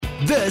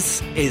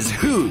This is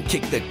Who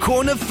Kicked the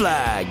Corner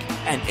Flag,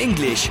 an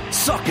English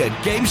soccer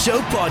game show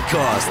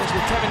podcast. It's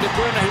with Kevin De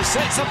Bruyne, who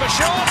sets up a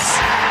shot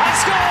and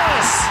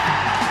scores!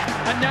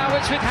 And now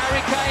it's with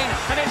Harry Kane,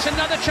 and it's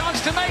another chance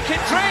to make it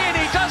three, and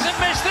he doesn't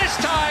miss this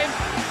time.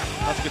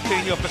 That's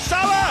Coutinho for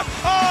Salah.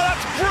 Oh,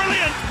 that's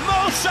brilliant!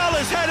 Mo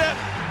Salah's header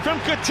from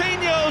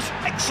Coutinho's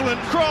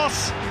excellent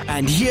cross.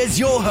 And here's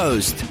your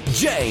host,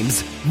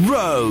 James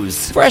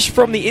Rose. Fresh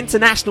from the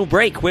international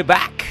break, we're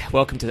back.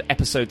 Welcome to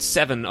episode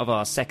 7 of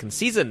our second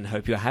season.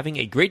 Hope you're having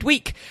a great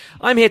week.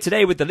 I'm here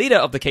today with the leader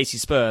of the KC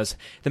Spurs,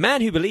 the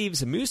man who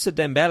believes Moussa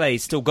Dembele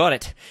still got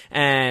it,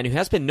 and who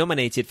has been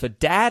nominated for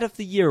Dad of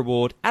the Year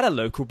award at a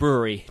local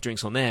brewery.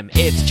 Drinks on them.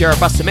 It's Jared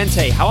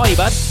Bustamante. How are you,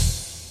 bud?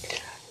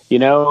 You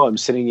know, I'm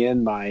sitting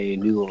in my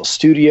new little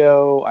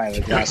studio. I have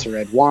a glass of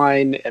red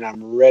wine, and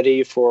I'm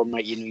ready for my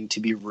evening to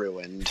be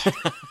ruined.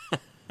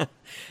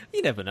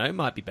 You never know,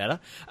 might be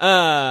better.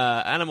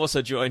 And I'm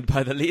also joined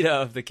by the leader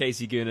of the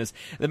KC Gooners,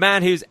 the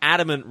man who's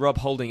adamant Rob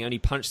Holding only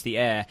punched the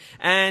air,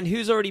 and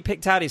who's already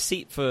picked out his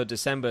seat for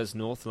December's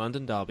North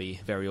London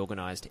derby. Very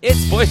organised.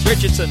 It's Boyce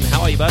Richardson.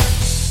 How are you, bud?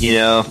 You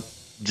know,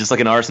 just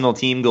like an Arsenal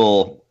team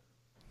goal.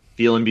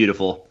 Feeling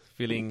beautiful.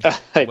 Feeling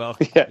well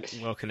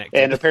connected.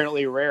 And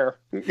apparently rare.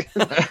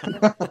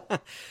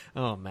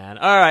 Oh, man.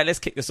 All right, let's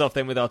kick this off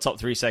then with our top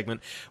 3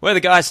 segment, where the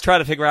guys try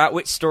to figure out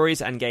which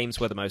stories and games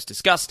were the most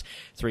discussed.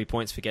 3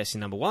 points for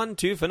guessing number 1,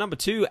 2 for number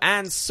 2,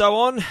 and so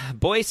on.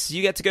 Boyce,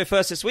 you get to go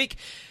first this week.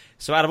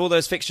 So out of all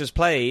those fixtures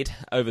played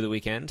over the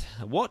weekend,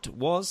 what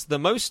was the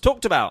most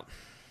talked about?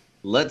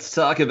 Let's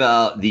talk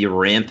about the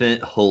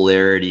rampant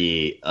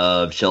hilarity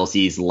of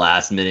Chelsea's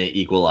last-minute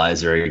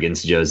equalizer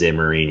against Jose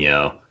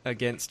Mourinho.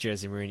 Against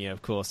Jose Mourinho,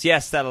 of course.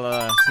 Yes, that'll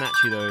snatch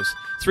you those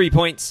 3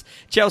 points.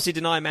 Chelsea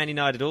deny Man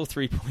United all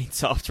 3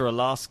 points after a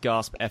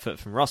last-gasp effort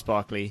from Ross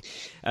Barkley.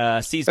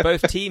 Sees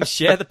both teams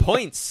share the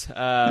points.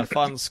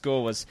 Final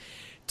score was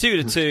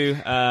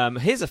 2-2.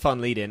 Here's a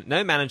fun lead-in.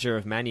 No manager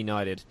of Man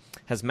United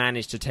has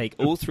managed to take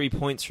all 3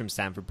 points from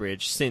Stamford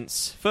Bridge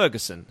since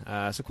Ferguson,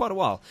 so quite a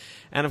while.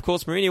 And of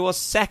course, Mourinho was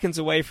seconds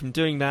away from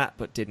doing that,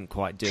 but didn't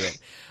quite do it.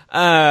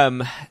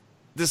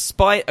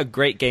 Despite a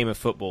great game of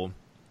football,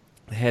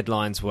 the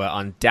headlines were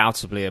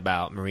undoubtedly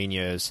about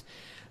Mourinho's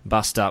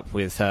bust-up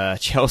with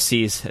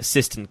Chelsea's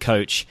assistant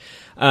coach.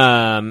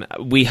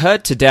 We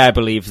heard today, I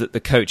believe, that the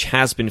coach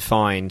has been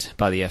fined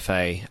by the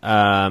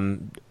FA.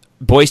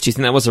 Boyce, do you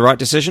think that was the right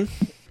decision?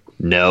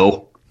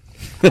 No.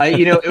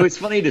 It was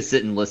funny to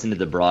sit and listen to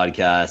the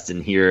broadcast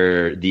and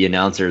hear the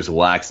announcers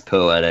wax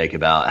poetic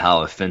about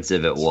how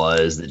offensive it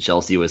was that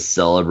Chelsea was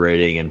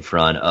celebrating in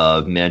front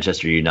of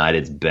Manchester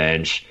United's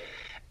bench.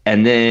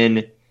 And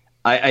then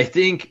I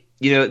think,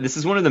 this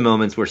is one of the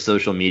moments where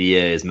social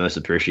media is most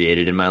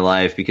appreciated in my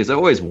life, because I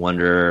always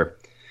wonder,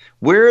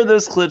 where are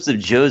those clips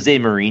of Jose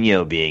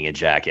Mourinho being a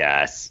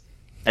jackass?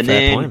 And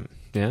Fair point.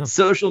 Yeah.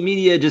 Social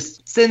media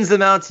just sends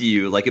them out to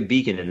you like a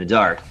beacon in the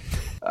dark.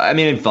 I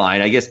mean,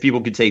 fine. I guess people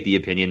could take the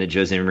opinion that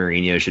Jose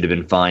Mourinho should have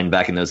been fined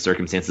back in those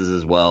circumstances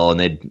as well, and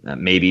they'd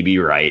maybe be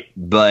right.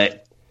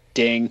 But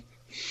ding,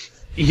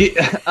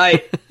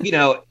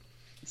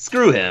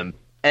 screw him.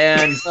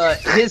 And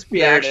his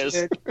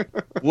reaction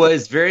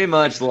was very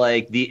much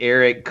like the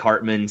Eric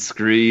Cartman,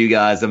 screw you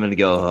guys, I'm going to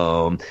go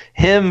home.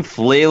 Him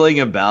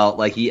flailing about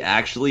like he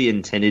actually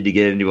intended to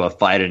get into a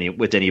fight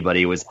with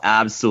anybody was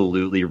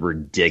absolutely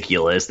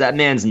ridiculous. That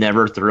man's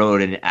never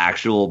thrown an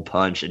actual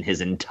punch in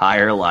his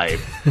entire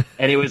life.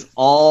 And it was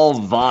all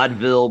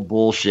vaudeville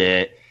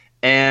bullshit.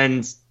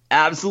 And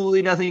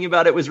absolutely nothing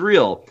about it was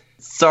real.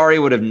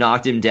 Sarri would have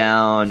knocked him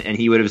down, and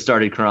he would have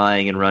started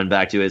crying and run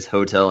back to his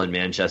hotel in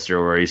Manchester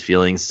where he's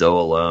feeling so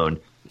alone.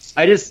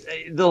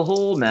 The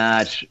whole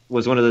match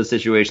was one of those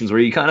situations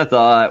where you kind of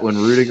thought when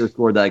Rudiger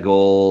scored that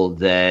goal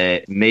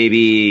that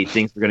maybe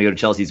things were going to go to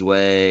Chelsea's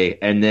way.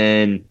 And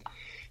then,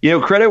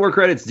 credit where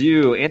credit's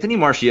due, Anthony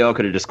Martial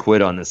could have just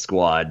quit on this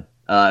squad.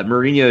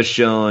 Mourinho has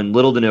shown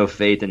little to no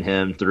faith in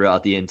him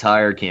throughout the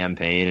entire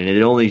campaign, and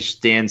it only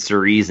stands to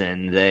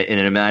reason that in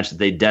a match that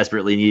they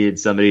desperately needed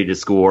somebody to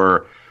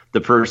score, the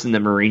person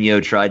that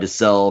Mourinho tried to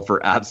sell for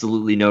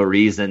absolutely no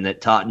reason,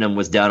 that Tottenham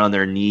was down on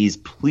their knees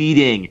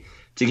pleading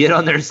to get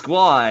on their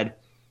squad,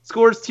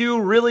 scores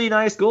 2 really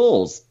nice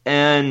goals.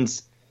 And,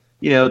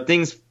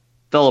 things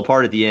fell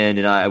apart at the end,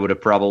 and I would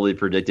have probably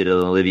predicted an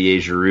Olivier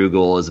Giroud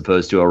goal as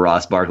opposed to a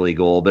Ross Barkley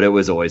goal, but it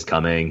was always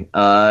coming.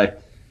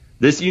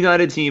 This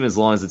United team, as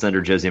long as it's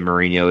under Jose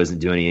Mourinho, isn't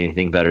doing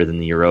anything better than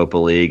the Europa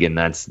League, and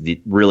that's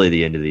really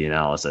the end of the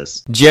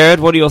analysis. Jared,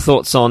 what are your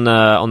thoughts on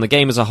the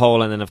game as a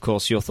whole, and then, of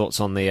course, your thoughts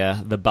on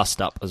the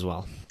bust-up as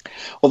well?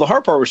 Well, the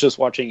hard part was just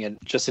watching an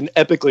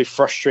epically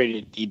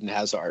frustrated Eden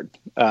Hazard.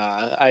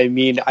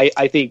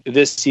 I think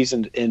this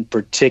season in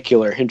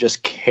particular, him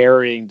just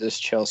carrying this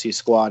Chelsea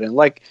squad, and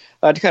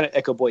to kind of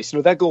echo Boyce,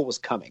 that goal was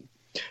coming.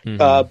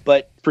 Mm-hmm.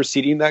 But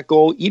preceding that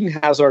goal, Eden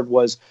Hazard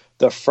was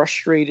the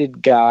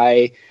frustrated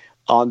guy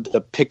on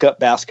the pickup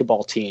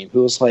basketball team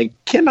who was like,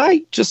 he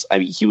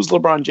was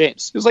LeBron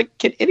James. He was like,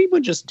 can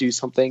anyone just do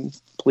something,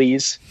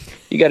 please?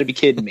 You got to be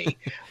kidding me.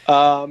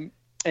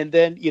 And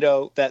then,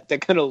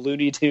 that kind of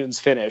Looney Tunes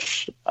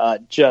finish,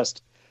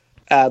 just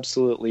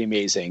absolutely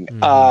amazing.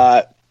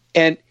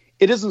 And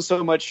it isn't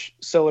so much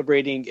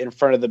celebrating in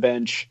front of the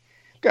bench.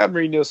 Got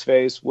Mourinho's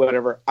face,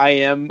 whatever. I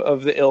am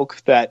of the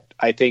ilk that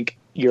I think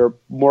you're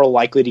more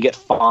likely to get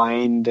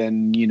fined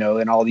and,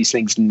 and all these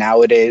things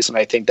nowadays. And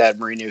I think that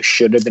Mourinho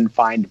should have been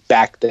fined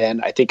back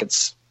then. I think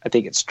it's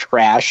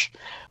trash.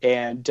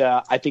 And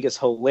I think it's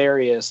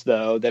hilarious,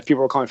 though, that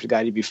people are calling for the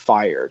guy to be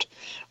fired.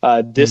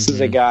 This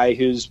is a guy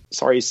he's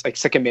like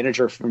second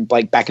manager from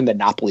like back in the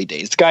Napoli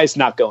days. The guy's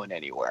not going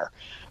anywhere.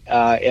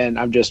 And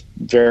I'm just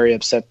very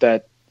upset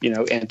that,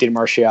 Anthony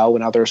Martial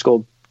went out there,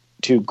 scored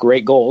 2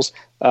 great goals,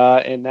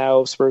 and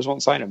now Spurs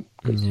won't sign him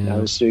because now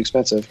it's too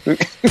expensive.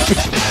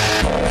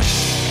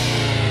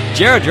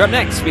 Jared, you're up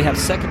next. We have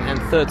second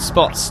and third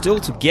spots still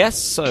to guess,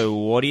 so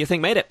what do you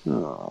think made it?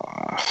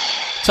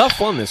 Tough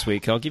one this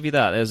week, I'll give you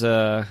that. There's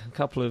a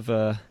couple of...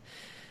 I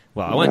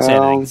won't say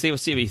anything. See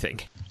what you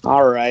think.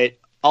 All right.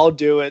 I'll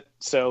do it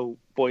so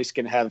Boyce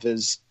can have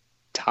his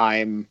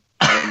time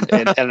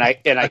and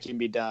I can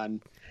be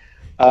done.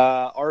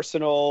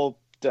 Arsenal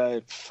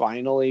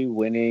finally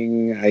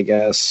winning, I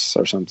guess,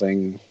 or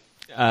something.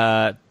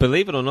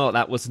 Believe it or not,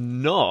 that was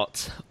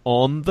not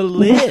on the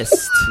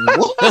list.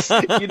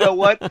 What? You know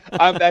what?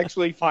 I'm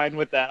actually fine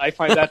with that. I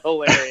find that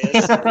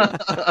hilarious.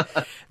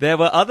 There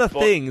were other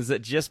things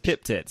that just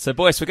pipped it. So,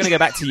 Boyce, we're going to go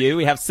back to you.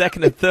 We have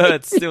second and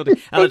third still.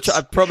 I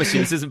promise you,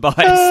 this isn't biased.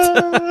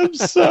 I'm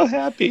so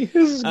happy.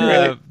 This is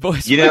great.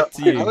 Boyce, back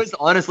to you. I was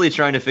honestly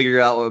trying to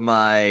figure out what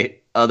my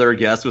other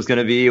guess was going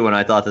to be when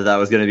I thought that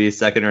was going to be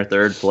second or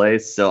third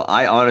place. So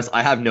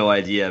I have no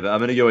idea, but I'm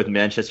going to go with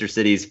Manchester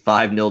City's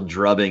 5-0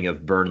 drubbing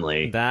of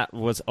Burnley. That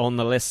was on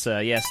the list,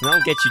 sir. Yes, and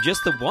that'll get you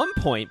just the 1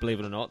 point,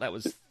 believe it or not. That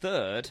was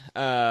third.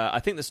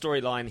 I think the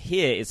storyline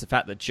here is the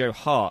fact that Joe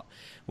Hart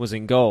was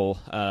in goal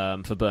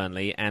for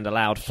Burnley and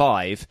allowed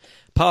 5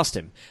 past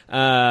him.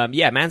 Man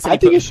City. I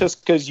think it's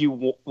just because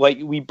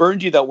we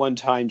burned you that one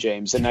time,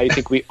 James, and now you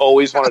think we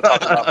always want to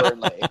talk about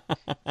Burnley.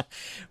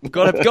 We've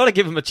got to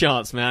give him a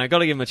chance, man. Got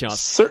to give him a chance.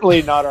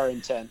 Certainly not our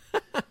intent.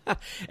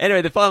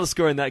 Anyway, the final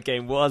score in that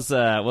game was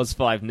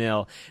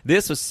 5-0.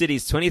 This was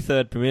City's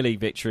 23rd Premier League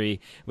victory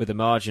with a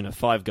margin of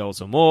 5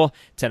 goals or more.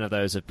 10 of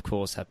those, of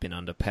course, have been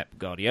under Pep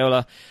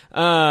Guardiola.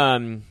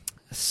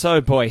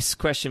 So, Boyce,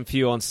 question for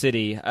you on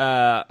City.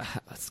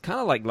 It's kind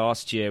of like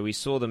last year. We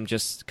saw them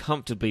just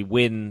comfortably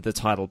win the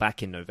title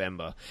back in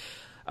November.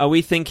 Are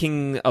we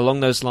thinking along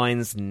those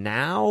lines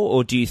now,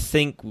 or do you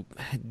think,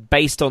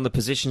 based on the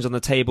positions on the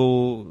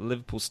table,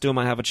 Liverpool still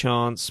might have a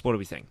chance? What do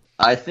we think?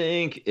 I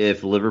think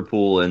if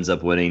Liverpool ends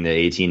up winning the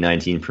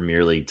 18-19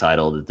 Premier League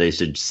title, that they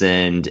should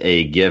send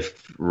a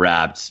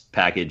gift-wrapped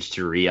package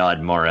to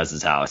Riyad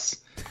Mahrez's house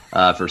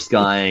for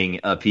skying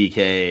a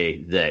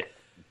PK that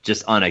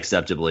just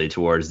unacceptably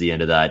towards the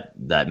end of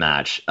that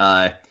match.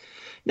 I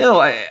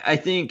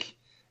think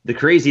the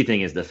crazy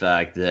thing is the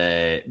fact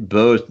that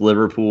both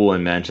Liverpool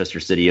and Manchester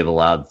City have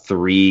allowed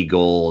 3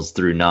 goals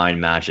through 9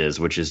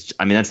 matches, which is,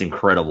 that's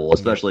incredible,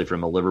 especially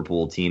from a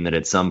Liverpool team that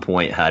at some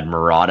point had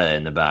Morata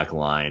in the back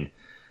line.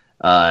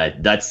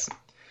 That's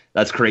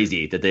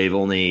crazy that they've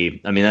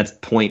only, that's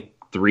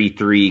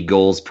 0.33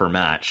 goals per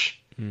match.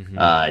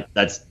 Mm-hmm.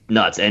 That's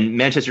nuts. And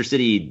Manchester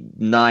City,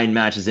 9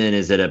 matches in,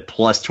 is at a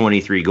plus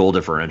 23 goal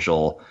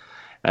differential.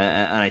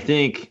 And I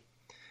think,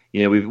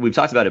 we've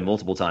talked about it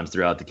multiple times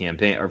throughout the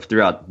campaign, or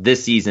throughout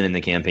this season in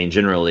the campaign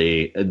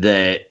generally,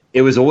 that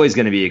it was always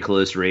going to be a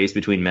close race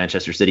between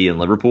Manchester City and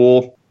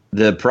Liverpool.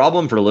 The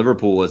problem for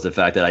Liverpool was the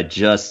fact that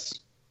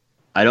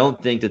I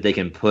don't think that they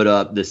can put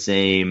up the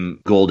same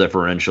goal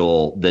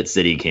differential that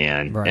City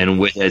can. Right. And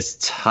with as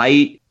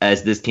tight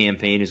as this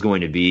campaign is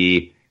going to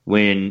be,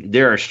 when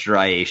there are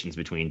striations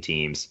between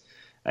teams,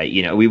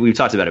 we've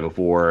talked about it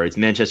before. It's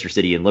Manchester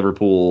City and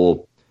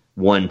Liverpool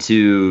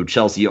 1-2,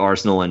 Chelsea,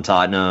 Arsenal, and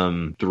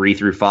Tottenham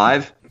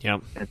 3-5.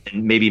 Yep.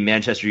 And maybe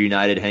Manchester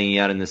United hanging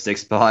out in the 6th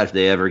spot if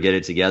they ever get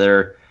it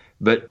together.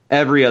 But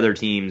every other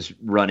team's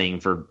running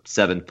for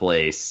 7th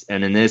place.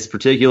 And in this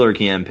particular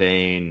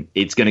campaign,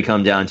 it's going to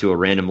come down to a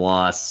random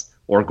loss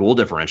or goal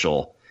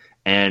differential.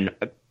 And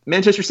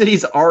Manchester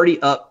City's already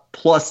up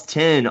plus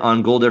 10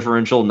 on goal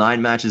differential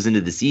 9 matches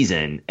into the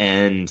season.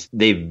 And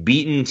they've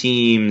beaten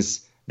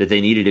teams that they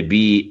needed to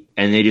beat,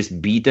 and they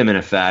just beat them in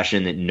a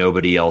fashion that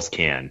nobody else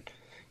can.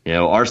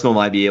 Arsenal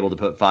might be able to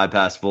put 5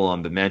 past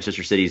Fulham, but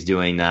Manchester City's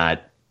doing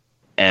that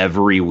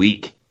every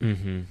week.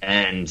 Mm-hmm.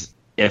 And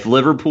if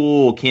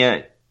Liverpool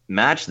can't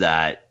match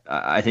that,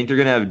 I think they're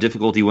going to have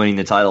difficulty winning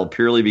the title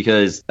purely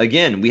because,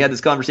 again, we had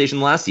this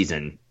conversation last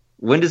season.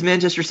 When does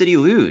Manchester City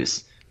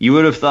lose? You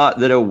would have thought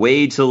that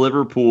away to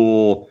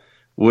Liverpool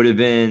would have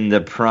been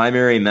the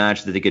primary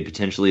match that they could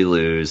potentially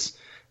lose.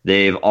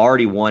 They've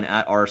already won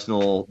at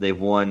Arsenal. They've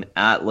won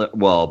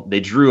they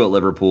drew at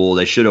Liverpool.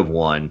 They should have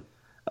won.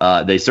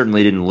 They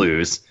certainly didn't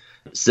lose.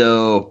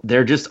 So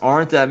there just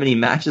aren't that many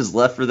matches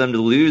left for them to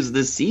lose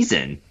this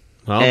season.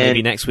 Well,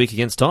 maybe next week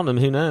against Tottenham.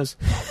 Who knows?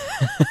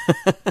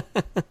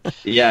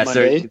 Yeah,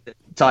 so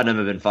Tottenham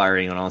have been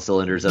firing on all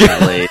cylinders as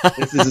of late.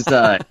 This is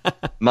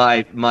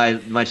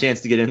my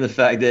chance to get into the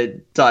fact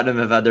that Tottenham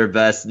have had their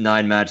best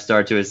 9-match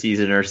start to a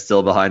season and are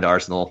still behind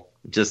Arsenal.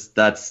 Just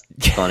that's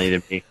funny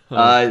to me.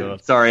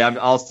 Sorry,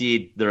 I'll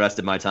cede the rest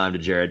of my time to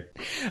Jared.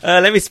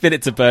 Let me spin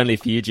it to Burnley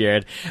for you,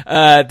 Jared.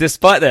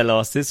 Despite their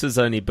loss, this was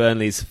only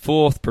Burnley's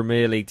 4th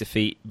Premier League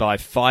defeat by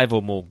 5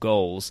 or more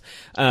goals.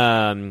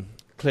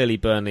 Clearly,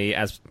 Burnley,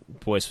 as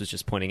Boyce was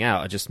just pointing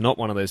out, are just not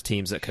one of those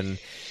teams that can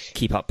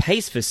keep up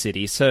pace for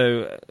City.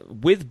 So,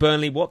 with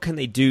Burnley, what can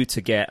they do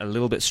to get a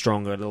little bit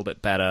stronger, a little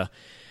bit better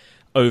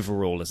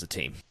overall as a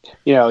team?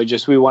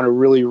 We want to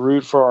really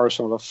root for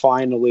Arsenal to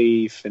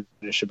finally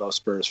finish above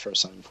Spurs for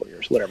 4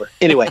 years, whatever.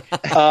 Anyway,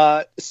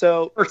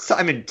 so first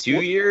time in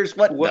 2 years.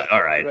 What? No,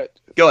 all right,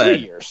 go ahead.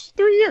 3 years,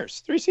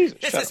 3 seasons.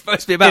 This is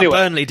supposed to be about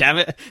Burnley, damn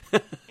it.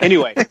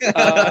 Anyway,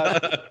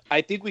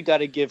 I think we got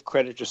to give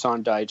credit to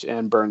Sondage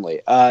and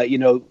Burnley.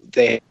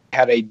 They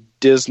had a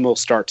dismal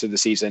start to the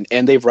season,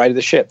 and they've righted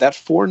the ship. That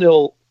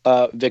 4-0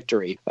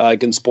 victory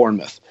against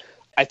Bournemouth,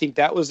 I think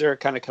that was their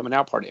kind of coming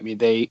out party. I mean,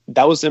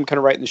 that was them kind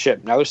of righting the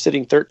ship. Now they're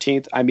sitting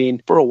 13th. I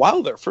mean, for a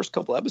while, their first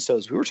couple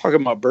episodes, we were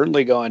talking about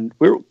Burnley going,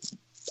 we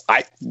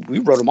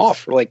wrote them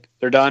off. We're like,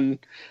 they're done.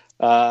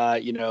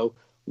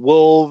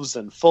 Wolves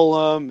and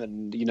Fulham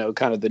and,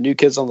 kind of the new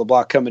kids on the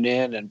block coming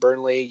in, and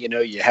Burnley,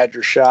 you had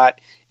your shot,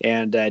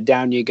 and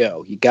down you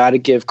go. You got to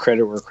give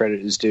credit where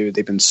credit is due.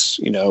 They've been,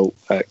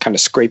 kind of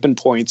scraping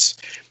points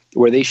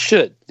where they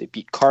should. They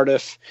beat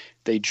Cardiff.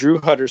 They drew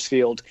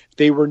Huddersfield.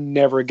 They were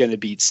never going to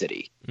beat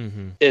City,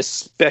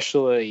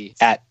 especially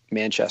at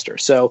Manchester.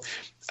 So,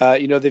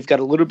 they've got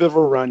a little bit of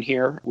a run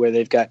here where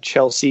they've got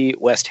Chelsea,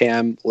 West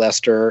Ham,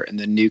 Leicester, and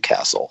then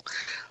Newcastle.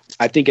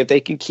 I think if they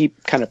can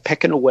keep kind of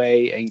pecking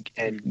away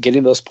and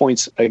getting those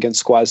points against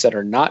squads that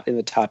are not in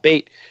the top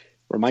 8,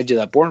 remind you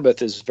that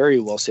Bournemouth is very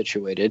well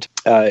situated.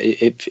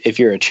 If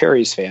you're a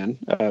Cherries fan,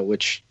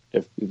 which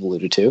if we've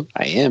alluded to,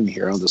 I am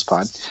here on this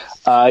pod,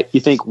 you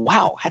think,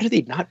 wow, how did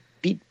they not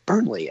beat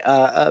Burnley?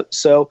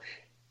 So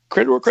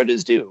credit where credit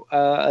is due.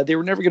 They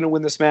were never going to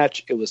win this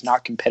match. It was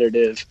not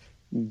competitive.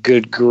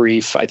 Good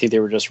grief. I think they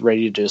were just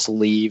ready to just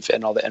leave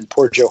and all that. And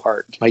poor Joe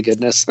Hart, my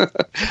goodness.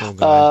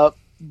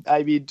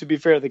 I mean, to be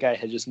fair, the guy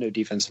had just no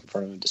defense in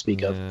front of him to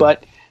speak of.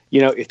 But,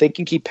 if they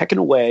can keep pecking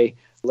away,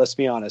 let's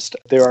be honest,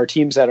 there are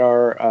teams that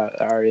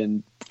are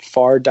in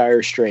far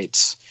dire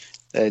straits,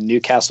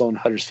 Newcastle and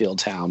Huddersfield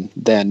Town,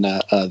 than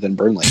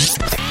Burnley.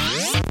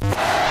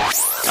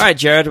 All right,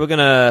 Jared, we're going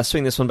to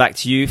swing this one back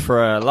to you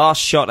for a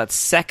last shot at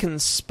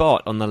second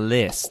spot on the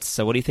list.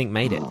 So what do you think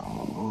made it?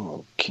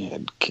 Oh,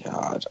 good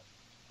God.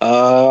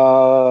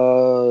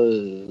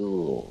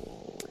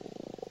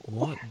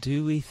 What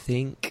do we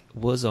think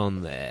was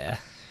on there?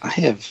 I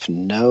have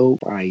no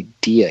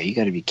idea. You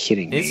got to be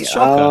kidding me. It's a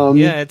shocker.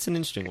 Yeah, it's an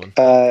interesting one.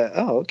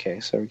 Okay.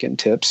 So we're getting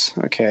tips.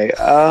 Okay.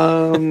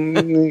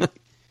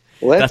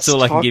 That's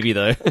all I can give you,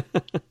 though.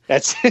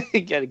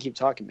 You got to keep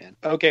talking, man.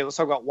 Okay, let's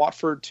talk about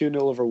Watford 2-0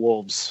 over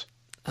Wolves.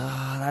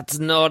 That's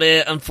not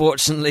it,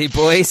 unfortunately,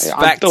 boys.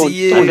 Back to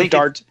you.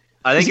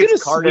 I think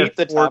it's Cardiff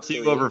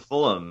 4-2 over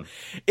Fulham.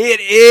 It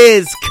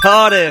is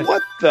Cardiff.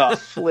 What the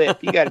flip?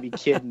 You got to be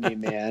kidding me,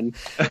 man.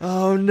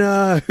 Oh,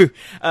 no.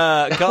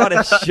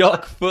 Cardiff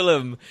shock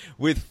Fulham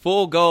with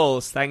 4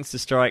 goals thanks to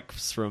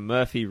strikes from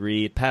Murphy,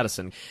 Reed,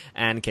 Patterson,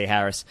 and Kay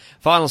Harris.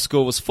 Final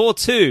score was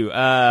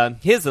 4-2.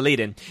 Here's the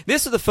lead-in.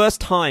 This was the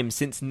first time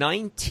since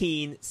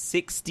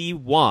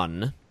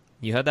 1961,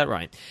 you heard that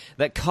right,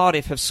 that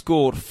Cardiff have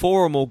scored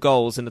 4 or more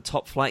goals in a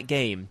top-flight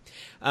game.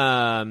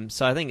 So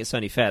I think it's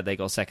only fair they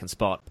got second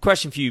spot.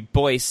 Question for you,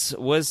 Boyce.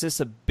 Was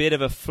this a bit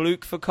of a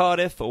fluke for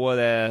Cardiff, or were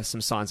there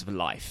some signs of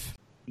life?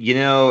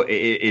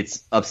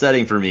 It's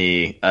upsetting for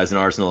me as an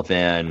Arsenal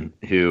fan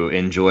who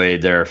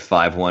enjoyed their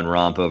 5-1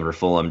 romp over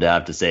Fulham to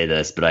have to say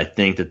this, but I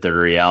think that the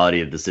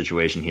reality of the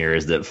situation here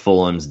is that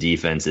Fulham's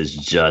defense is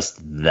just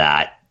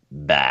that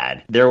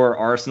bad. There were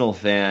Arsenal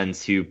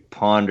fans who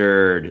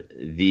pondered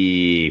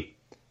the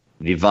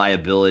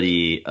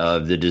viability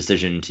of the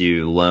decision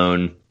to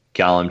loan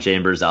Callum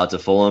Chambers out to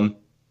Fulham.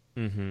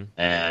 Mm-hmm.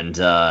 And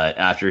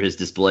after his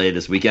display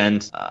this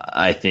weekend,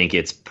 I think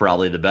it's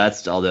probably the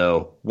best,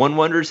 although one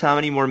wonders how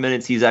many more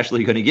minutes he's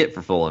actually going to get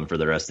for Fulham for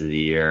the rest of the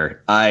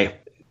year.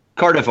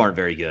 Cardiff aren't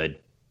very good.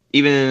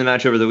 Even in the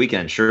match over the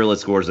weekend, Shirley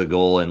scores a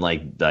goal in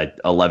like the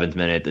 11th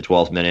minute, the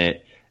 12th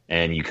minute,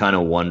 and you kind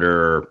of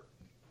wonder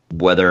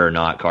whether or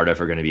not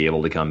Cardiff are going to be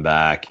able to come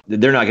back.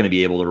 They're not going to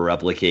be able to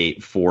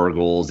replicate 4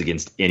 goals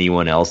against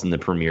anyone else in the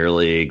Premier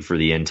League for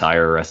the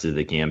entire rest of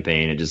the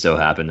campaign. It just so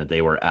happened that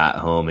they were at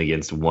home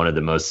against one of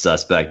the most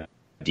suspect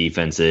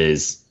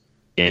defenses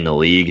in the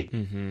league.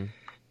 Mm-hmm.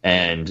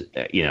 And,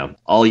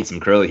 I'll eat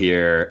some crow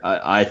here.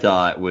 I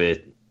thought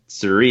with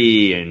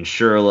Suri and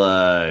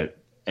Shirley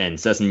and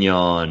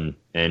Sessegnon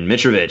and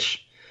Mitrovic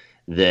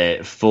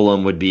that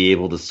Fulham would be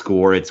able to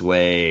score its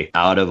way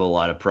out of a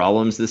lot of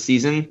problems this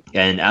season.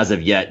 And as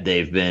of yet,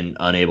 they've been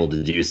unable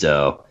to do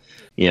so.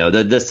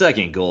 The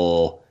second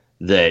goal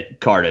that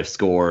Cardiff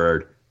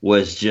scored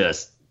was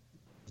just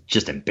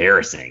just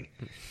embarrassing.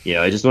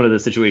 It's just one of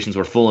those situations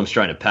where Fulham's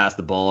trying to pass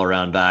the ball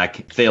around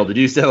back, failed to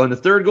do so, and the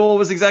third goal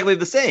was exactly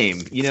the same.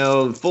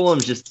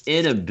 Fulham's just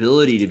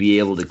inability to be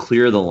able to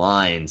clear the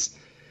lines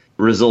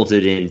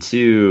resulted in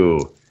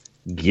 2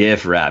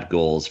 gift-wrap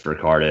goals for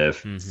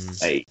Cardiff.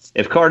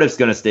 If Cardiff's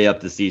going to stay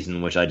up this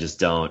season, which I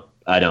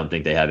don't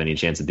think they have any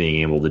chance of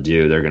being able to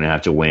do, they're going to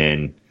have to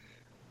win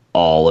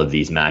all of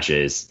these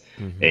matches.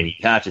 And you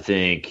have to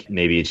think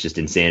maybe it's just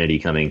insanity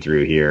coming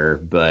through here,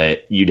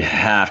 but you'd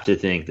have to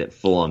think that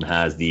Fulham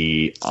has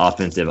the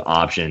offensive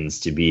options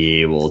to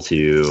be able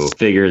to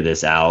figure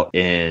this out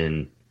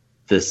in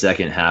the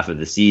second half of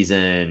the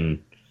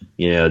season.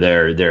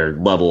 They're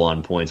level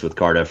on points with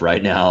Cardiff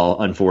right now,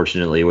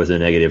 unfortunately, with a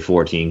negative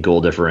 14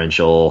 goal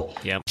differential.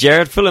 Yeah,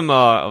 Jared, Fulham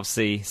are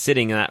obviously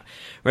sitting in that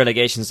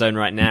relegation zone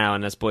right now,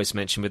 and as Boyce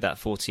mentioned, with that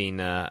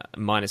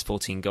minus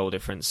 14 goal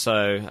difference.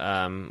 So,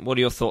 what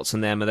are your thoughts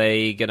on them? Are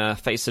they going to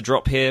face a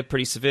drop here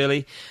pretty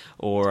severely,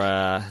 or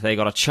they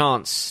got a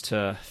chance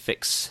to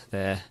fix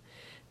their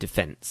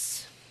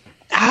defense?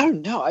 I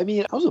don't know. I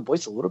mean, I was with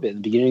Boyce a little bit in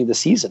the beginning of the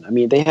season. I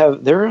mean,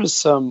 there is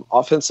some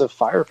offensive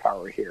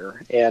firepower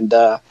here, and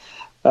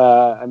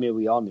I mean,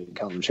 we all knew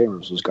Calvin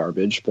Chambers was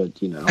garbage,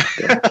 but you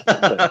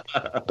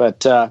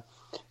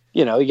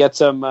get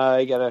some,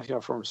 you got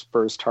a former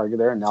Spurs target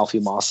there, and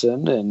Alfie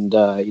Mawson,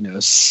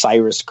 and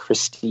Cyrus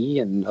Christie,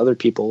 and other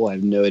people. I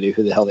have no idea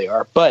who the hell they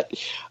are, but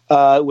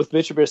with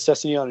Mitchell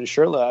Sessegnon and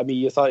Schürrle, I mean,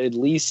 you thought at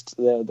least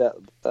to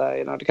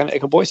kind of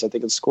echo Boyce, I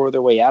think could score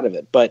their way out of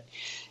it, but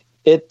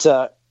it.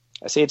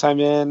 I say time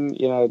in,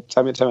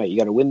 time out. You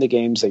got to win the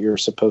games that you're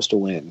supposed to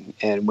win,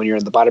 and when you're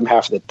in the bottom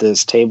half of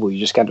this table, you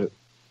just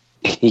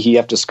you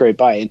have to scrape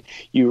by, and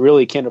you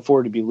really can't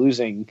afford to be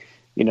losing.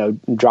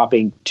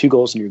 Dropping 2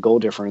 goals in your goal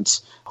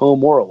difference,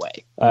 home or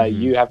away.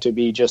 You have to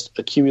be just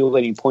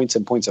accumulating points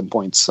and points and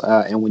points,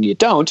 and when you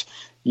don't,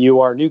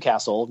 you are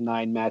Newcastle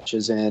 9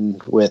 matches in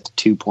with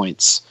 2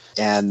 points.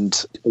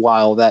 And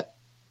while that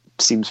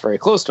seems very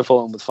close to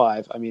Fulham with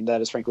 5, I mean that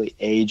is frankly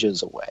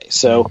ages away.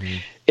 So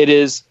it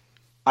is.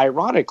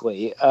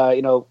 Ironically,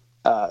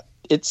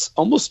 it's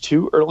almost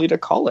too early to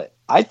call it.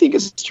 I think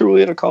it's too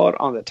early to call it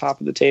on the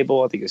top of the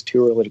table. I think it's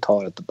too early to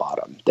call it at the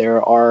bottom.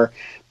 There are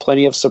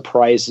plenty of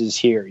surprises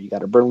here. You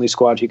got a Burnley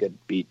squad who could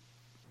beat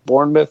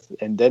Bournemouth,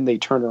 and then they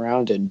turn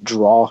around and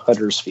draw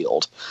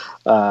Huddersfield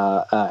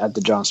at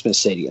the John Smith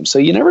Stadium. So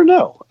you never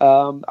know.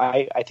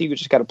 I think we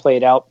just got to play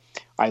it out.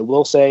 I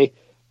will say,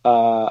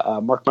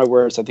 mark my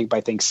words, I think by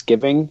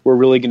Thanksgiving, we're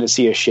really going to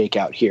see a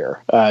shakeout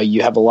here.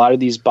 You have a lot of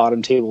these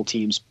bottom table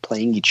teams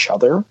playing each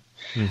other.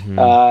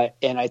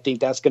 And I think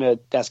that's gonna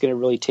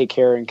really take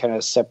care in kind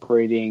of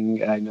separating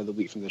the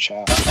wheat from the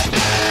chaff.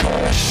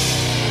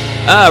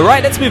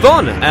 Right, let's move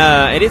on.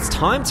 It is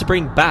time to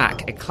bring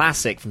back a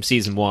classic from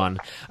Season 1.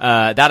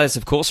 That is,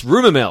 of course,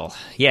 Rumour Mill.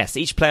 Yes,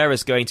 each player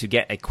is going to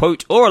get a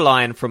quote or a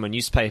line from a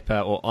newspaper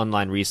or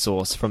online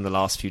resource from the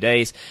last few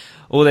days.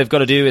 All they've got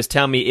to do is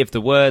tell me if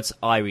the words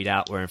I read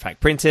out were in fact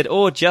printed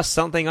or just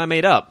something I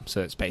made up. So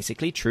it's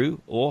basically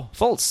true or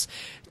false.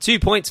 2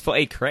 points for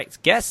a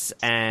correct guess.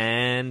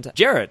 And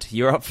Jared,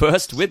 you're up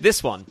first with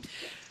this one.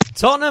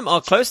 Tottenham are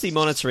closely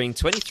monitoring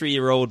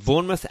 23-year-old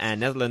Bournemouth and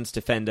Netherlands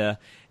defender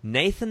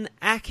Nathan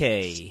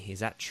Ake. Is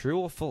that true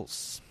or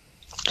false?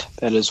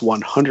 That is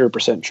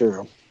 100%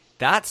 true.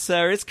 That,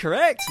 sir, is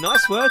correct.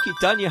 Nice work. You've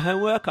done your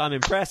homework. I'm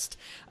impressed.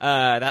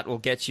 That will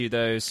get you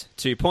those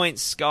 2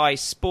 points. Sky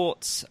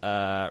Sports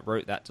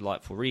wrote that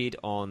delightful read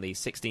on the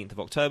 16th of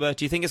October.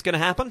 Do you think it's going to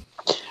happen?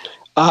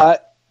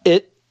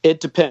 It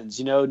depends.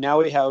 Now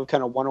we have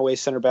kind of one away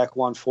center back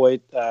Juan Foyt,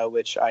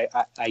 which I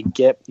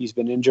get. He's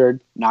been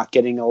injured, not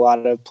getting a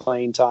lot of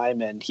playing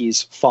time, and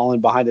he's fallen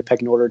behind the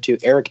pecking order to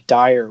Eric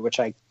Dyer, which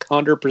I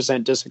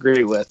 100%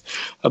 disagree with.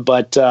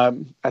 But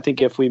I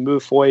think if we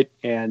move Foyt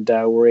and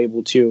we're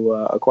able to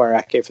acquire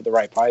Ake for the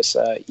right price,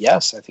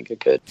 yes, I think it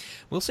could.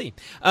 We'll see.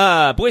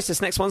 Boys,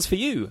 this next one's for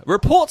you.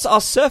 Reports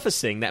are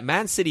surfacing that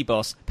Man City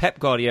boss Pep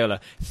Guardiola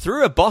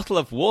threw a bottle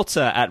of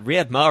water at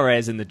Riyad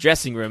Mahrez in the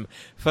dressing room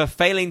for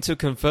failing to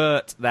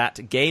convert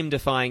that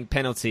game-defying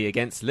penalty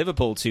against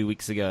Liverpool 2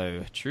 weeks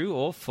ago. True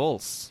or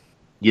false?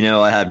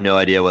 I have no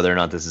idea whether or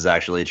not this is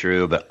actually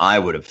true, but I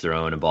would have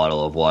thrown a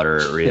bottle of water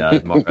at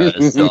Riyad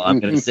Mahrez, so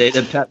I'm going to say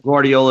that Pep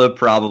Guardiola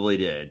probably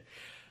did.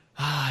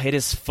 It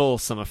is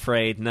false, I'm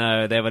afraid.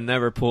 No, there were no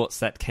reports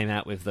that came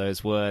out with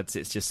those words.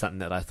 It's just something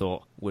that I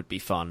thought would be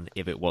fun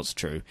if it was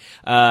true.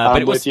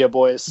 I'm with you,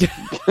 boys.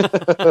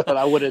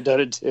 I would have done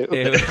it too.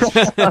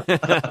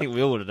 I think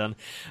we all would have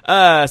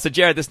done. So,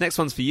 Jared, this next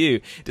one's for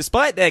you.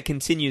 Despite their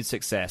continued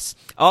success,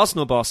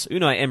 Arsenal boss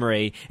Unai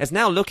Emery is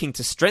now looking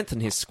to strengthen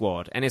his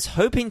squad and is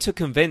hoping to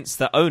convince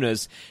the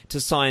owners to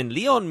sign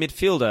Lyon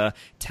midfielder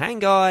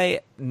Tanguy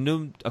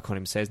I can't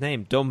even say his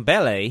name,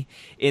 Ndombele,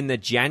 in the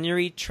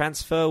January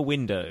transfer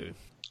window.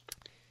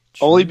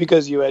 Only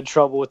because you had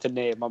trouble with the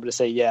name, I'm going to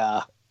say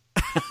yeah.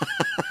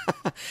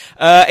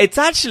 It's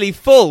actually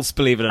false,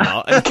 believe it or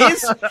not. And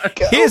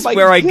here's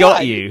where I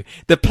got you.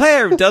 The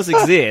player does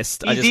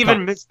exist. He's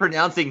even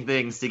mispronouncing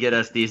things to get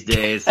us these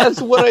days.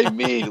 That's what I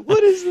mean.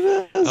 What is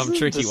this?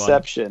 Tricky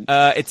Deception.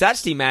 one. It's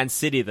actually Man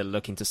City that are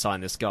looking to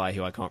sign this guy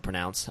who I can't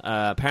pronounce.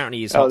 Apparently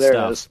he's hot there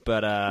stuff. it is.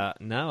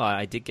 But no,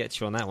 I did get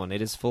you on that one.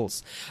 It is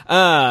false.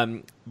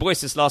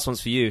 Boys, this last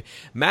one's for you.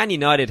 Man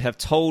United have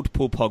told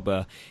Paul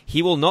Pogba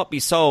he will not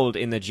be sold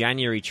in the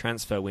January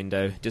transfer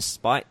window,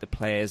 despite the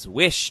player's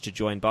wish to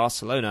join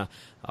Barcelona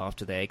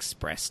after they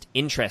expressed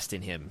interest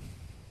in him.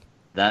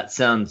 That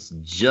sounds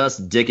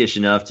just dickish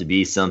enough to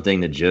be something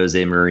that Jose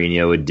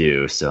Mourinho would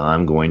do, so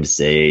I'm going to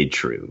say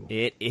true.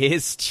 It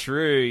is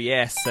true,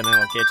 yes, and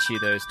I'll get you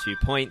those 2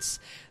 points.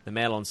 The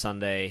Mail on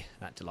Sunday,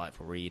 that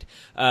delightful read,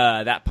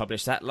 that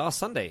published that last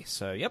Sunday.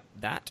 So, yep,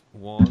 that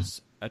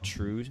was a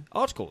true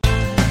article.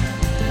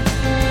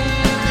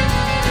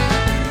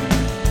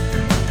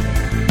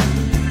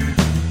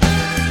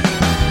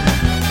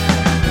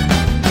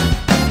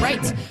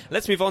 Right,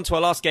 let's move on to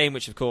our last game,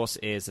 which of course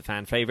is a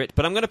fan favourite,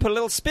 but I'm going to put a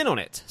little spin on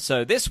it.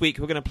 So this week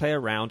we're going to play a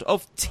round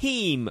of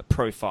team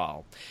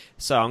profile.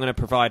 So I'm going to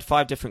provide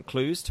 5 different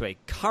clues to a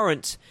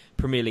current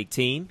Premier League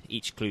team,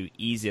 each clue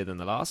easier than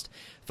the last.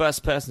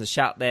 First person to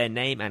shout their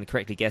name and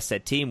correctly guess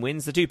said team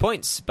wins the 2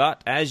 points,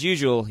 but as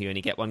usual, you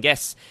only get 1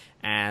 guess,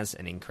 as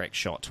an incorrect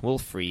shot will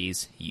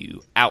freeze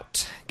you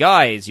out.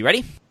 Guys, you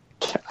ready?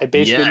 I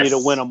basically need to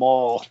win them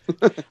all.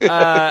 Jared,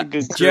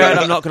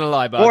 I'm not going to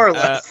lie, but More or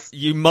less.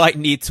 you might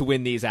need to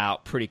win these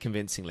out pretty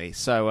convincingly.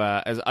 So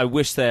as I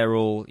wish they're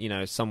all,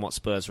 somewhat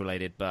Spurs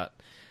related, but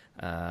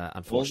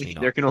unfortunately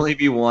not. There can only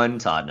be one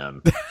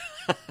Tottenham.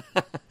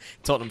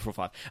 Tottenham for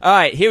 5. All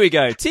right, here we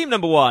go. Team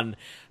number 1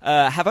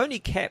 have only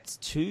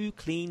kept 2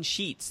 clean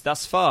sheets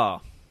thus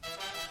far.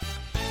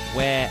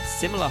 Wear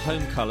similar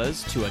home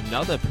colours to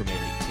another Premier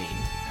League team.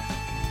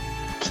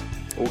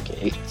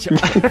 Okay.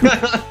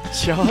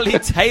 Charlie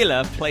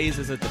Taylor plays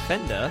as a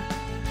defender.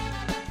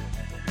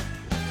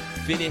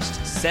 Finished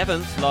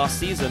 7th last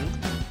season.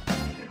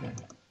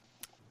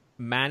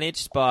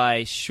 Managed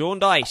by Sean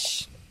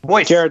Dyche.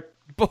 Boys. Jared.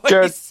 Boys.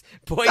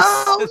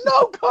 Oh,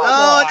 no, come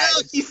Oh, on.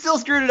 no, he still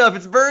screwed it up.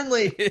 It's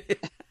Burnley.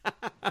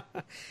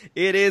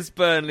 It is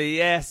Burnley,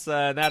 yes.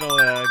 That'll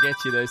get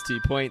you those 2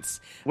 points.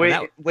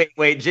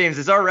 Wait, James,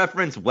 is our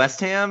reference West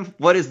Ham?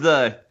 What is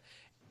the...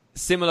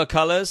 Similar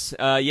colours,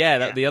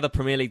 the other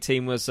Premier League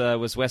team was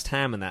West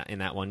Ham in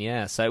that one,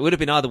 yeah. So it would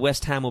have been either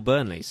West Ham or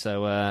Burnley.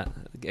 So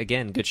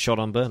again, good shot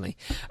on Burnley.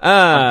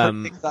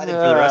 I'm excited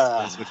for the rest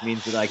of this, which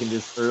means that I can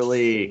just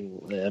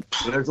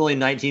there's only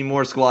 19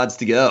 more squads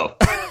to go.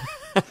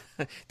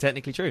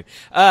 Technically true.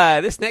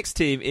 This next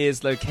team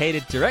is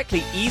located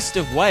directly east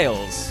of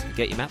Wales.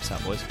 Get your maps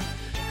out, boys.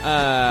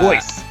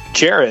 Boys.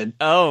 Jared.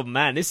 Oh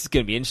man, this is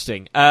going to be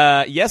interesting.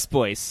 Yes,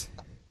 boys.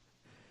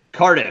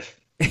 Cardiff.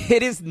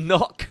 It is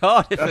not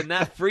Cardiff, and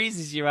that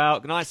freezes you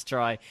out. Nice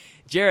try.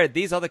 Jared,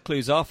 these other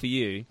clues are for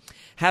you.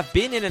 Have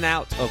been in and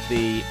out of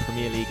the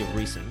Premier League of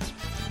recent.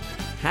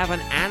 Have an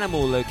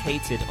animal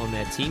located on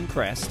their team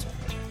crest.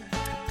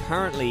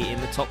 Currently in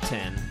the top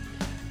 10.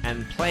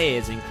 And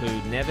players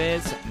include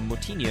Neves,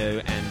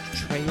 Moutinho, and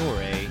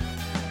Traore.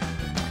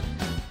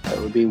 That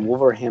would be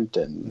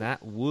Wolverhampton.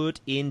 That would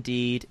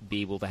indeed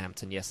be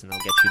Wolverhampton, yes, and I'll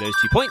get you those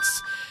 2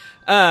 points.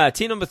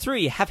 Team number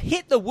 3 have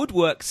hit the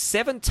woodwork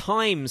 7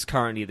 times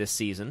currently this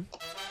season.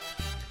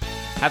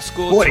 Have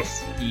scored...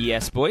 Boys.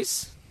 Yes,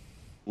 boys.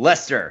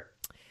 Leicester.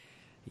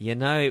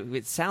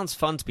 It sounds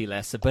fun to be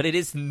Leicester, but it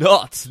is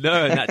not.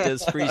 No, that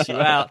does freeze you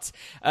out.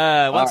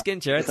 Once again,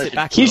 Jared, sit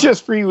back. He's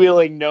just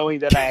freewheeling knowing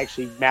that I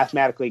actually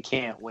mathematically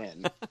can't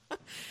win.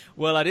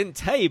 Well, I didn't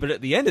tell you, but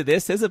at the end of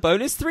this, there's a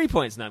bonus 3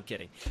 points. No, I'm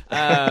kidding.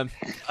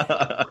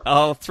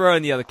 I'll throw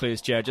in the other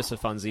clues, Jared, just for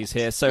funsies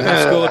here. So,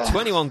 have scored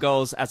 21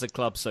 goals as a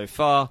club so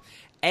far.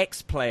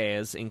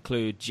 Ex-players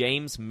include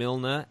James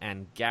Milner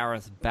and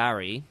Gareth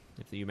Barry,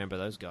 if you remember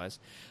those guys.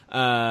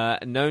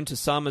 Known to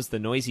some as the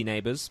Noisy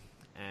Neighbours,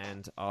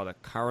 and are the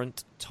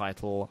current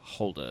title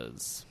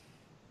holders.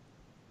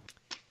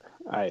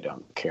 I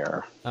don't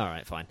care. All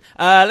right, fine.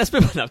 Let's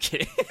move on. No, I'm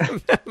kidding.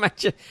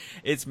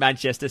 It's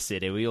Manchester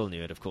City. We all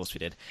knew it. Of course we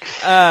did.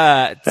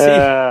 God.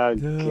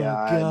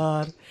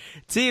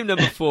 Team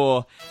number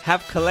 4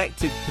 have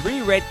collected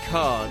 3 red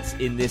cards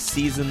in this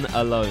season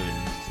alone.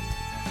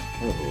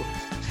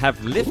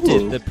 Have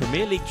lifted the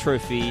Premier League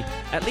trophy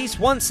at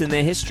least once in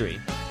their history.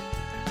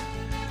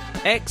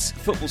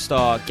 Ex-football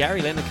star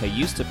Gary Lineker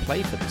used to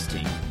play for this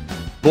team.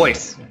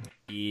 Boys.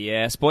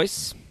 Yes,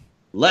 boys.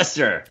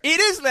 Leicester. It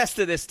is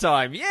Leicester this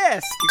time.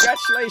 Yes,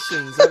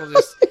 congratulations. That'll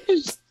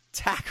just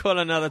tack on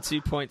another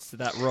 2 points to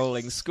that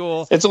rolling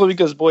score. It's only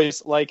because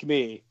boys like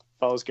me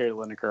follows Gary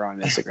Lineker on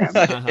Instagram.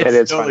 And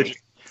it's funny.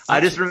 I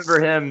just remember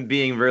him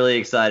being really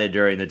excited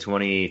during the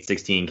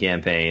 2016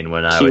 campaign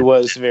when he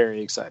was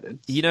very excited.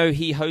 He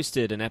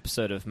hosted an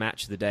episode of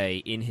Match of the Day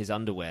in his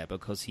underwear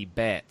because he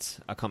bet,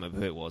 I can't remember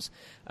who it was,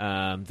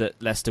 that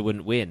Leicester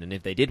wouldn't win, and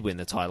if they did win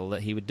the title,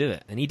 that he would do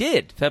it. And he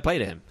did. Fair play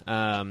to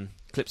him.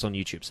 Clip's on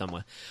YouTube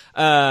somewhere.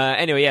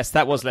 Anyway, yes,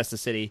 that was Leicester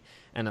City,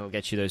 and that'll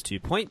get you those 2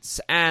 points.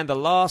 And the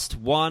last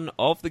one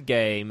of the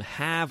game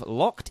have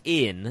locked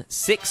in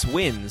 6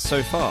 wins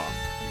so far.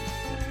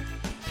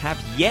 Have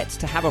yet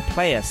to have a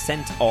player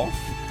sent off.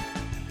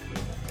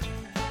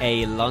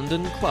 A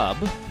London club.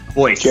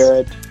 Boys.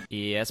 Jared.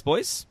 Yes,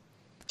 boys.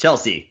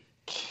 Chelsea.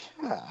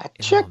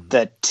 Check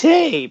the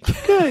tape.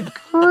 Good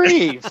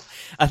grief.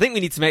 I think we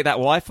need to make that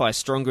Wi-Fi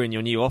stronger in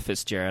your new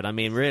office, Jared. I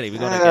mean, really, we've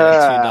got to get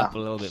it tuned up a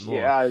little bit more.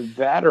 Yeah,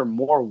 that or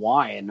more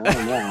wine. I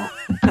don't know.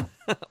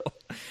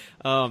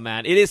 Oh,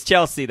 man. It is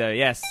Chelsea, though.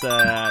 Yes,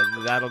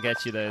 that'll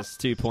get you those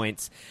 2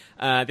 points.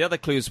 The other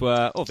clues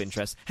were of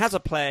interest. Has a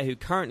player who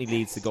currently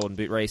leads the Golden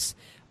Boot race,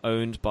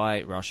 owned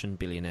by Russian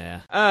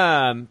billionaire.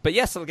 But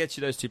yes, I'll get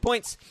you those 2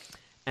 points.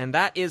 And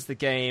that is the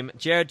game.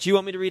 Jared, do you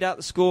want me to read out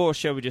the score, or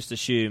shall we just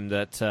assume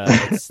that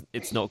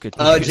it's not good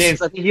news? James,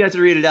 I think you have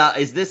to read it out.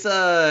 Is this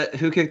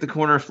Who Kicked the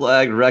Corner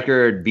Flag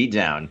record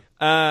beatdown?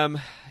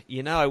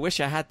 I wish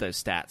I had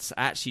those stats.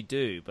 I actually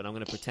do, but I'm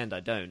going to pretend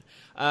I don't.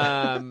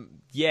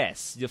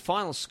 Yes, the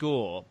final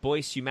score,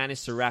 Boyce, you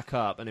managed to rack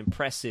up an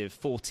impressive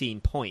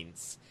 14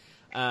 points.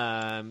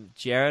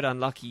 Jared,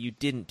 unlucky you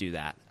didn't do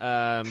that.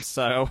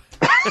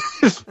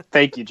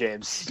 Thank you,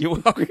 James. You're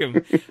welcome.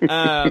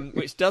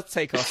 Which does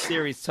take our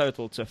series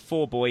total to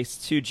 4 Boyce,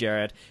 2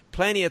 Jared.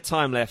 Plenty of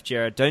time left,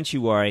 Jared. Don't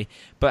you worry.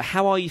 But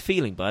how are you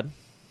feeling, bud?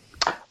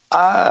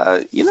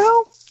 Yeah,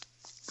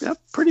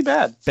 pretty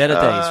bad. Better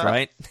days,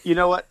 right? You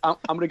know what? I'm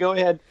going to go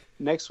ahead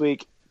next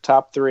week.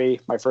 Top 3.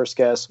 My first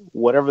guess.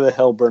 Whatever the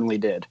hell Burnley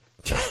did.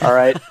 All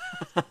right.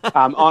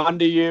 I'm on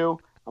to you.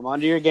 I'm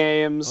onto your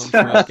games.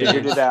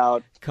 Figured it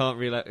out. Can't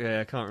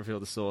reveal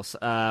the source.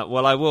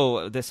 Well, I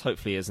will. This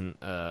hopefully isn't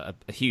a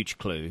huge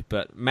clue,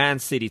 but Man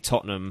City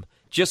Tottenham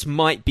just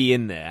might be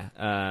in there,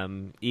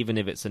 even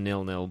if it's a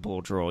 0-0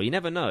 ball draw. You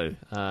never know,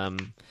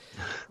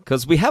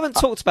 because we haven't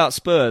talked about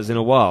Spurs in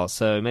a while,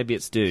 so maybe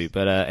it's due.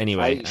 But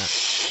anyway,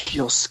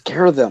 you'll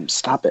scare them.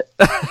 Stop it,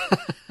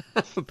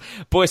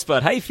 Boyce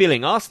Bud. How you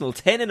feeling? Arsenal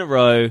 10 in a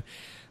row.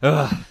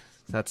 Ugh.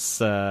 That's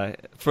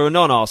for a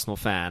non-Arsenal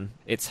fan,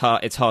 it's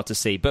hard to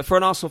see. But for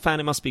an Arsenal fan,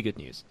 it must be good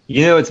news.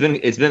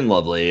 It's been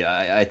lovely.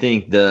 I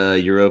think the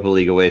Europa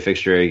League away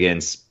fixture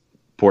against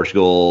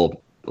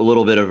Portugal, a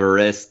little bit of a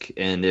risk,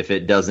 and if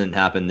it doesn't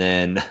happen,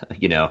 then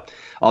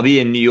I'll be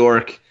in New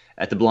York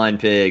at the Blind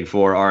Pig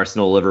for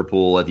Arsenal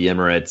Liverpool at the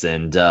Emirates,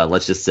 and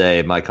let's just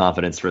say my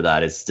confidence for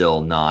that is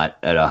still not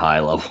at a high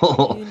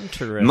level.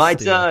 Interesting.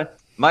 might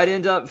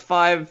end up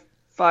 5-3,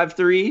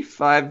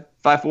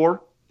 5-4.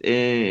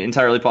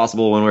 Entirely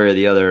possible one way or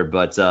the other,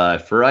 but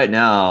for right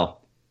now,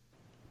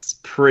 it's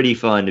pretty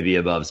fun to be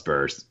above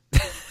Spurs.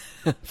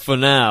 For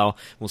now,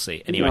 we'll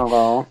see. Anyway,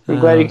 I'm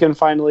glad you can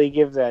finally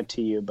give that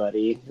to you,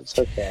 buddy. It's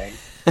okay.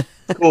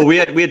 Cool. We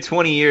had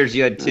 20 years.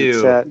 You had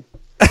 2.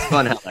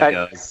 Fun how that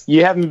goes.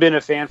 You haven't been a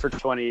fan for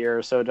 20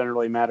 years, so it doesn't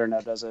really matter now,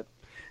 does it?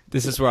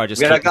 This is where I just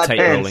keep the tape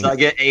 10, rolling. So I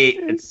get 8.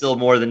 It's still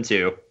more than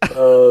 2.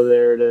 Oh,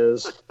 there it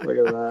is. Look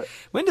at that.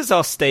 When does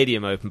our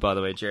stadium open, by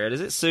the way, Jared?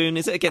 Is it soon?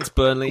 Is it against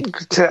Burnley?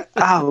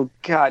 Oh,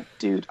 God,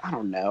 dude. I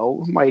don't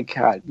know. My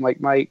God.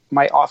 My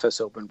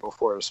office opened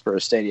before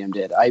Spurs Stadium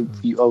did. I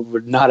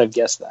would not have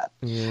guessed that.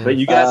 Yeah. But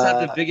you guys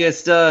have the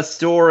biggest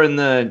store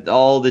in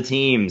all the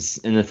teams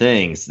in the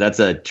things. That's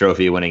a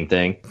trophy-winning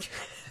thing.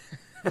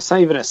 That's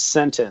not even a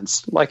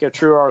sentence. Like a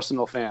true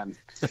Arsenal fan.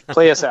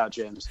 Play us out,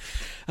 James.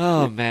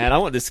 Oh, man. I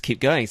want this to keep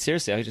going.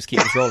 Seriously, I can just keep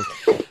this rolling.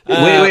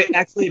 Wait.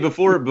 Actually,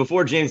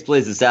 before James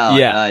plays this out,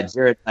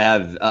 Jared, I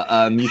have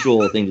a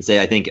mutual thing to say,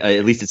 I think,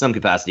 at least in some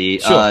capacity.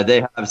 Sure.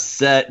 They have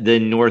set the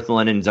North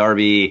London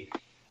Derby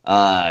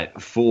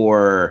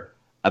for,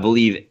 I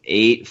believe,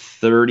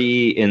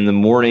 8:30 in the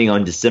morning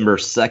on December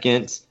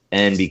 2nd.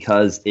 And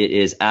because it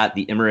is at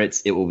the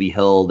Emirates, it will be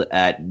held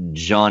at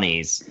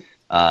Johnny's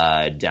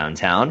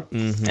downtown.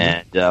 Mm-hmm.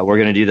 And we're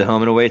going to do the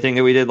home and away thing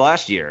that we did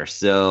last year.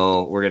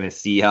 So we're going to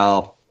see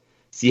how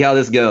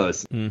this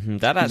goes. Mm-hmm.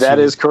 That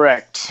is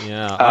correct.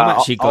 Yeah, I'm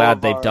actually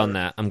glad they've done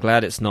that. I'm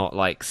glad it's not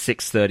like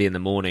 6:30 in the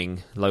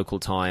morning local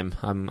time.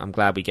 I'm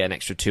glad we get an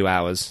extra 2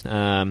 hours.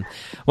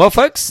 Well,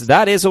 folks,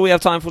 that is all we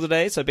have time for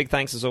today. So big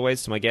thanks as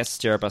always to my guests,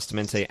 Jared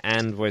Bustamente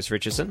and Boyce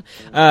Richardson.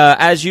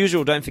 As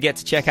usual, don't forget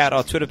to check out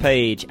our Twitter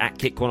page at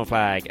Kick Corner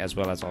Flag, as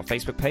well as our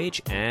Facebook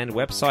page and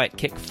website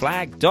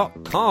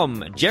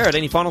kickflag.com. Jared,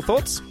 any final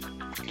thoughts?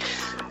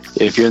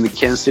 If you're in the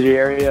Kansas City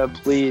area,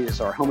 please,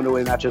 our home and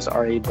away matches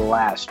are a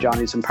blast.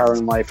 Johnny's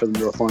Empowering Life for the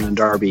North London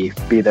Derby.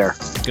 Be there.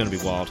 It's going to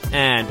be wild.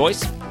 And,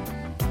 Boyce?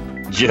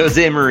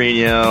 Jose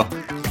Mourinho.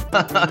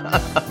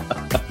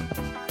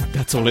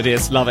 That's all it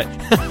is. Love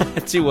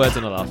it. 2 words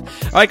and a laugh.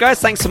 All right, guys,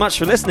 thanks so much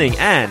for listening,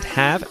 and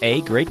have a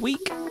great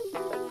week.